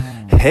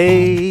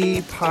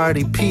Hey,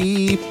 party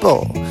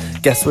people,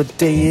 guess what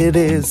day it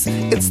is?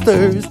 It's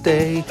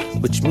Thursday,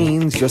 which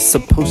means you're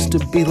supposed to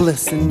be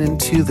listening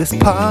to this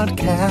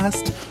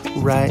podcast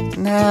right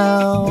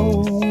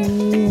now.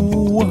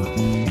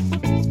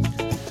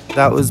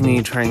 That was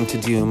me trying to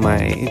do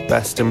my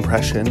best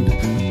impression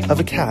of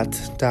a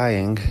cat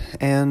dying,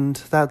 and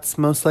that's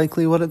most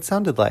likely what it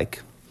sounded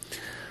like.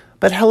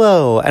 But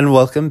hello, and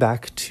welcome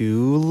back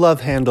to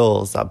Love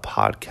Handles, a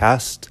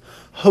podcast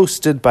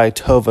hosted by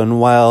Tovan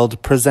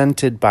Wild,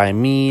 presented by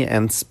me,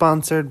 and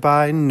sponsored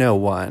by no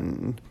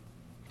one.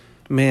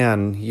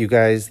 Man, you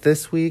guys,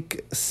 this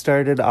week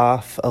started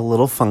off a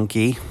little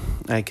funky.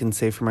 I can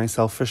say for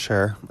myself for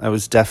sure. I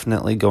was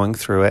definitely going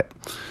through it.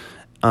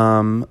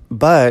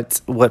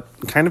 But what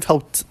kind of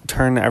helped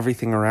turn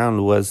everything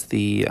around was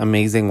the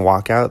amazing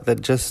walkout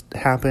that just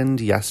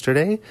happened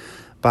yesterday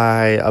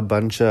by a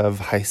bunch of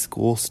high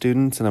school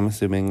students, and I'm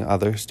assuming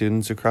other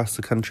students across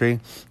the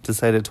country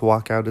decided to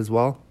walk out as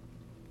well.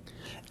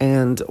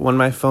 And when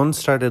my phone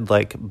started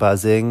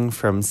buzzing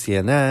from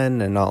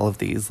CNN and all of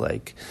these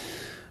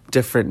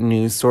different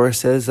news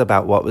sources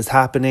about what was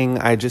happening,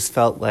 I just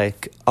felt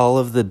like all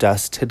of the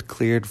dust had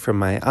cleared from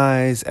my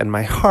eyes and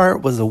my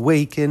heart was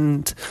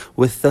awakened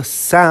with the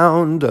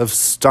sound of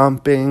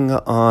stomping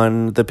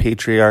on the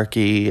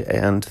patriarchy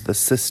and the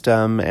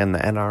system and the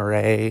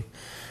NRA.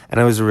 And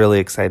I was really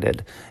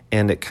excited.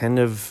 And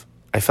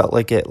I felt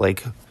like it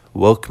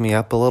woke me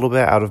up a little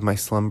bit out of my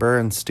slumber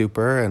and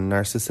stupor and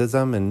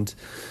narcissism and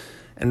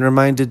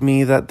reminded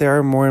me that there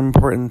are more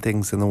important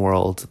things in the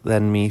world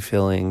than me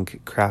feeling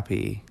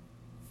crappy.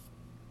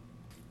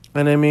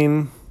 And I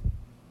mean,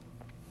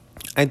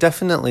 I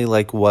definitely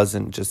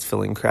wasn't just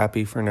feeling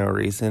crappy for no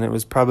reason. It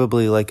was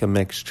probably a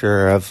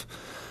mixture of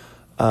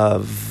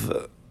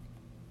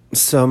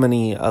so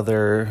many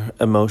other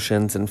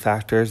emotions and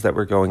factors that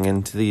were going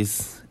into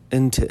this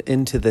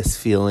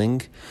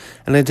feeling.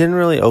 And I didn't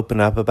really open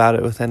up about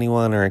it with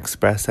anyone or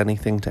express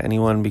anything to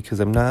anyone because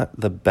I'm not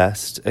the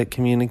best at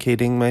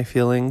communicating my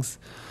feelings.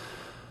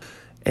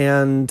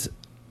 And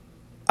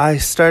I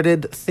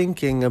started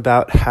thinking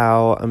about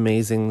how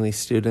amazing these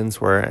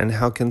students were and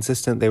how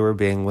consistent they were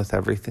being with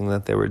everything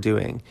that they were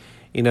doing.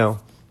 You know,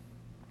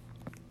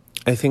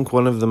 I think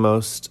one of the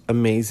most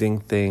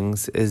amazing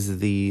things is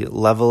the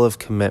level of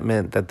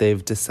commitment that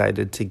they've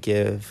decided to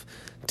give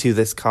to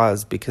this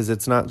cause, because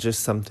it's not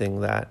just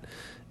something that,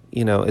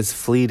 is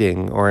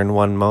fleeting or in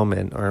one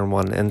moment or in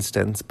one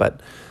instance,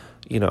 but,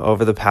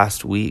 over the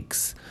past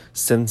weeks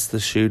since the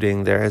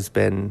shooting, there has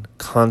been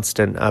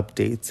constant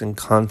updates and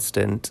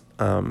constant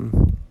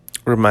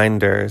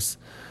reminders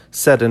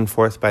set and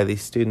forth by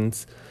these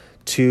students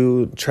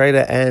to try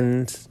to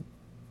end,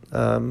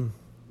 the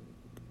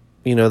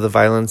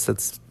violence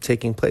that's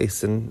taking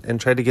place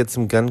and try to get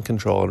some gun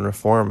control and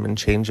reform and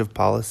change of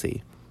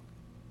policy.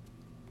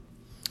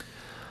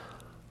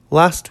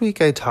 Last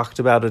week, I talked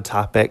about a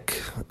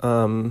topic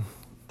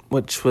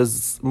which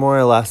was more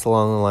or less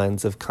along the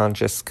lines of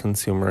conscious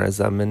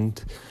consumerism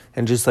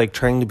and just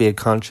trying to be a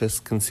conscious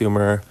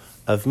consumer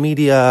of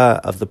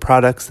media, of the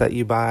products that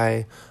you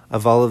buy,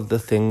 of all of the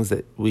things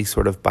that we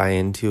sort of buy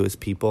into as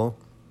people,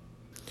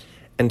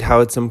 and how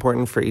it's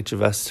important for each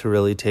of us to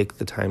really take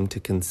the time to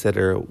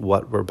consider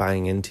what we're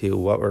buying into,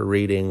 what we're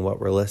reading, what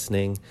we're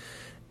listening,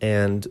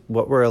 and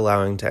what we're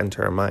allowing to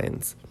enter our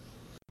minds.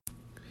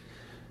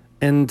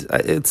 And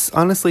it's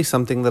honestly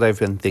something that I've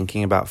been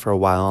thinking about for a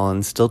while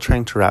and still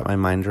trying to wrap my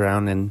mind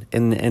around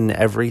in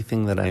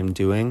everything that I'm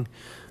doing.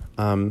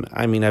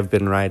 I've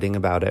been writing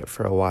about it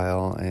for a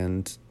while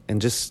and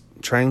just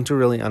trying to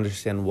really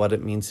understand what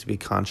it means to be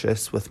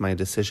conscious with my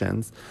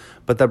decisions.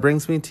 But that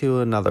brings me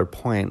to another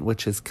point,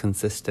 which is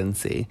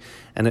consistency.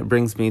 And it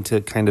brings me to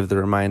kind of the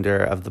reminder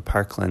of the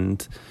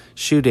Parkland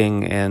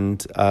shooting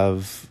and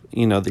of,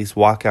 these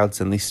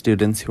walkouts and these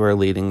students who are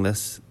leading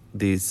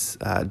these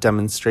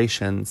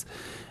demonstrations,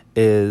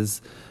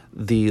 is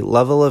the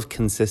level of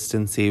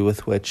consistency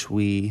with which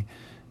we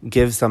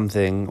give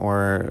something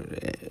or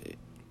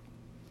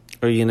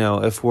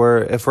if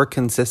we're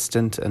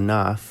consistent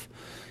enough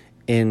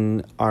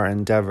in our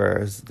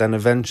endeavors, then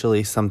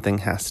eventually something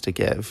has to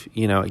give.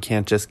 It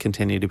can't just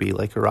continue to be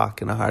like a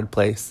rock in a hard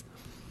place.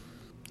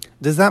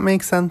 Does that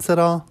make sense at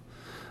all?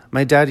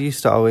 My dad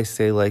used to always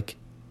say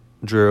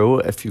Drew,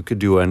 if you could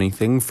do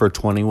anything for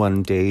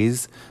 21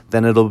 days,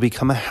 then it'll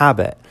become a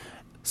habit.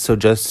 So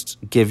just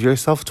give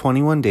yourself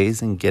 21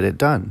 days and get it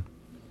done.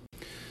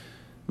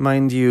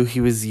 Mind you, he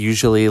was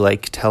usually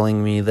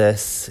telling me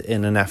this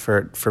in an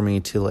effort for me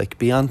to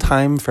be on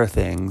time for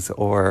things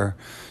or,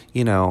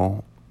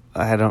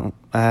 I don't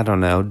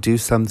know, do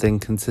something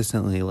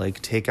consistently,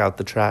 take out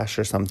the trash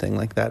or something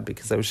like that,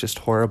 because I was just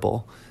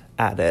horrible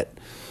at it.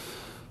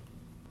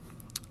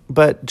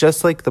 But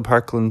just like the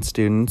Parkland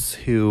students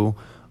who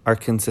are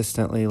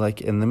consistently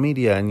in the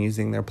media and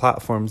using their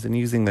platforms and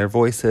using their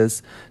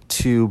voices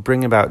to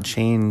bring about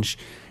change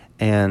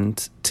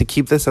and to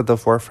keep this at the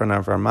forefront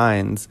of our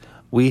minds,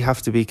 we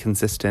have to be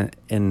consistent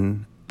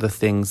in the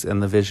things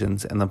and the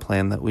visions and the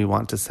plan that we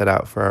want to set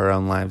out for our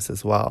own lives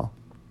as well.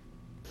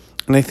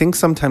 And I think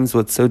sometimes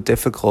what's so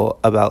difficult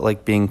about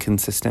like being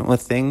consistent with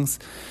things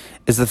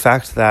is the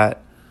fact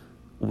that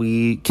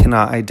we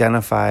cannot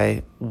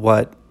identify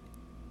what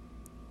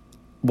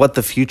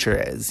the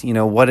future is,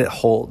 what it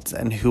holds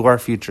and who our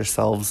future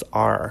selves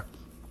are.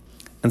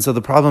 And so the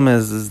problem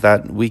is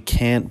that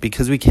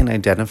because we can't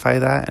identify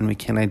that, and we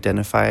can't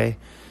identify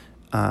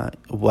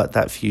what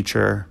that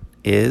future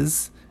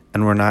is,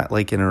 and we're not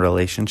like in a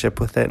relationship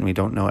with it and we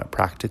don't know it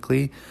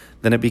practically,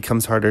 then it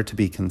becomes harder to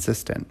be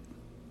consistent.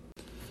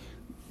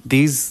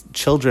 These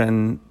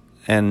children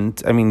and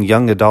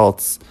young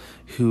adults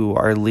who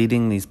are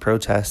leading these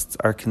protests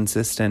are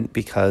consistent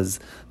because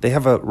they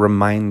have a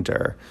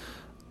reminder,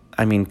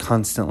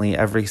 constantly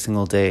every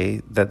single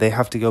day, that they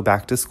have to go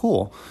back to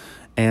school.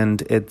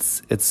 And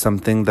it's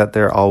something that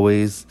they're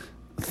always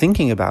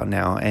thinking about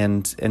now.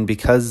 And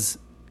because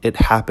it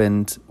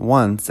happened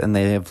once and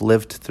they have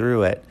lived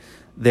through it,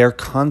 they're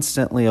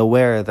constantly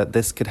aware that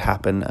this could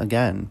happen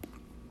again.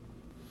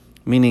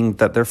 Meaning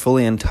that they're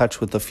fully in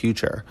touch with the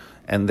future.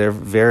 And they're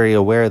very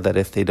aware that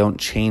if they don't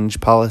change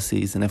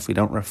policies and if we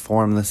don't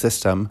reform the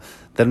system,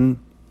 then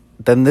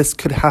this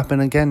could happen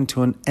again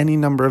to any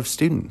number of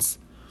students.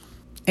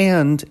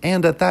 And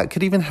that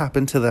could even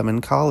happen to them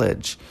in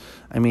college.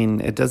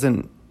 It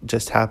doesn't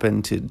just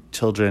happen to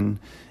children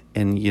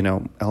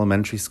in,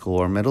 elementary school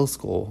or middle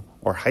school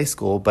or high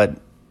school, but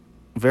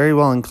very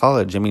well in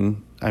college.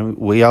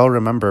 We all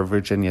remember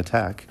Virginia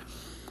Tech,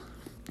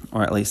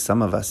 or at least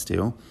some of us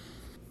do.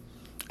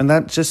 And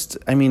that just,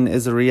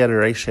 is a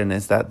reiteration,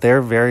 is that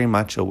they're very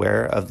much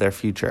aware of their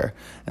future,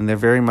 and they're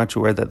very much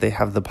aware that they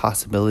have the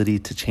possibility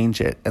to change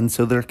it. And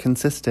so they're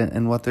consistent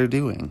in what they're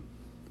doing.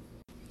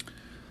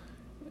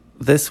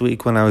 This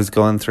week, when I was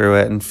going through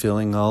it and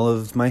feeling all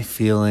of my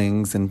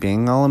feelings and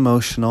being all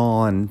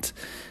emotional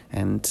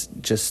and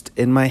just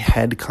in my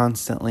head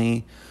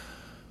constantly,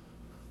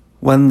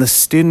 when the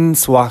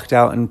students walked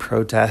out in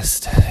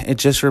protest, it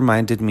just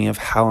reminded me of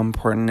how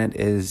important it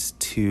is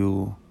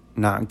to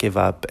not give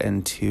up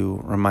and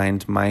to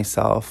remind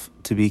myself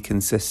to be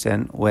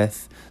consistent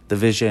with the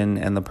vision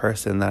and the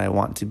person that I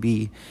want to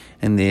be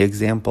and the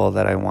example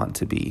that I want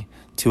to be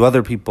to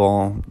other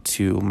people,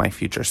 to my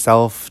future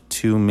self,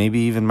 to maybe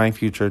even my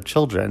future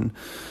children.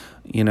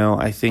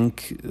 I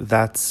think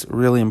that's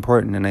really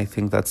important, and I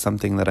think that's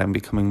something that I'm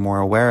becoming more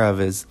aware of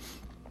is,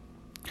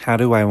 how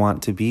do I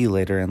want to be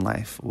later in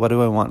life? What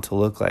do I want to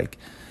look like?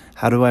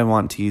 How do I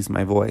want to use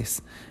my voice?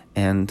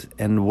 And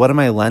what am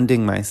I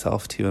lending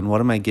myself to, and what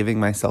am I giving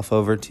myself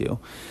over to?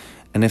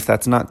 And if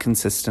that's not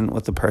consistent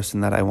with the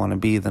person that I want to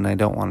be, then I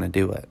don't want to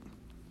do it.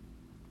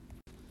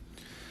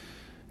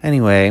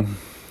 Anyway,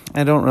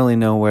 I don't really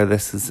know where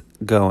this is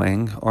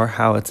going or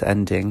how it's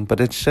ending, but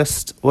it's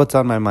just what's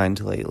on my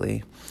mind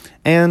lately.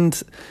 And,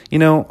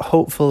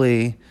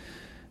 hopefully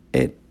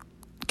it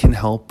can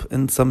help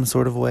in some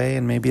sort of way,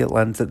 and maybe it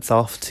lends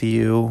itself to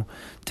you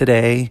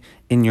today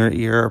in your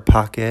ear or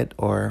pocket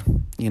or,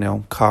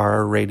 car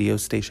or radio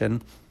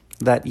station,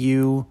 that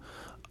you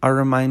are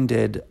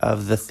reminded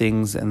of the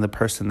things and the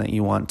person that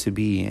you want to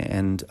be,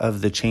 and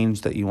of the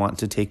change that you want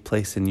to take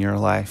place in your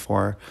life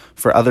or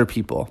for other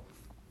people.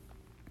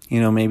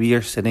 Maybe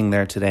you're sitting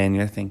there today and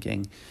you're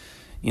thinking,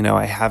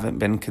 I haven't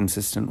been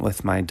consistent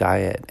with my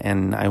diet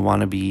and I want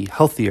to be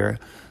healthier.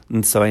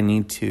 And so I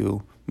need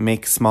to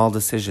make small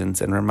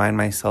decisions and remind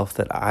myself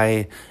that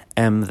I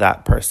am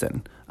that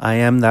person. I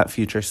am that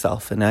future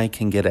self, and I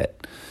can get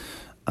it.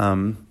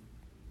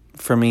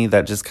 For me,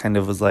 that just kind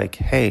of was like,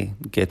 hey,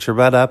 get your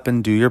butt up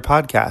and do your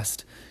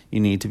podcast. You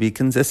need to be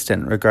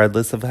consistent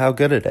regardless of how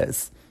good it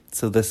is.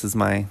 So this is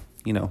my,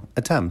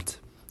 attempt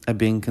at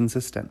being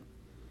consistent.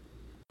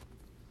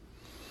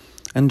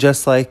 And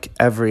just like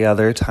every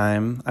other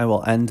time, I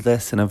will end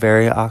this in a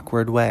very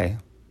awkward way.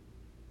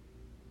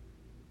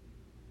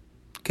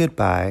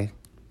 Goodbye.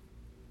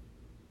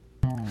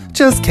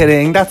 Just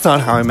kidding, that's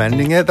not how I'm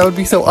ending it. That would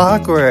be so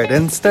awkward.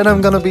 Instead,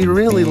 I'm going to be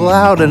really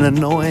loud and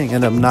annoying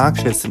and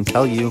obnoxious and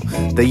tell you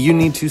that you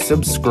need to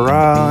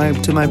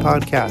subscribe to my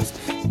podcast.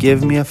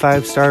 Give me a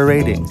 5-star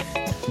rating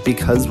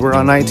because we're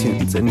on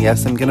iTunes. And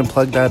yes, I'm going to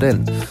plug that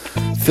in.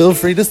 Feel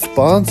free to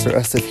sponsor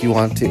us if you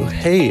want to.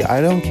 Hey, I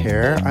don't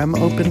care. I'm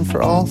open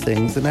for all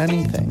things and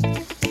anything.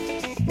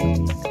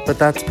 But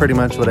that's pretty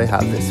much what I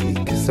have this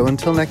week. So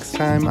until next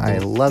time, I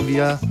love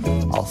ya.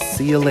 I'll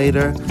see you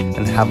later,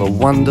 and have a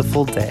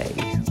wonderful day.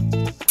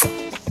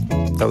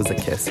 That was a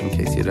kiss, in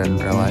case you didn't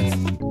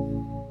realize.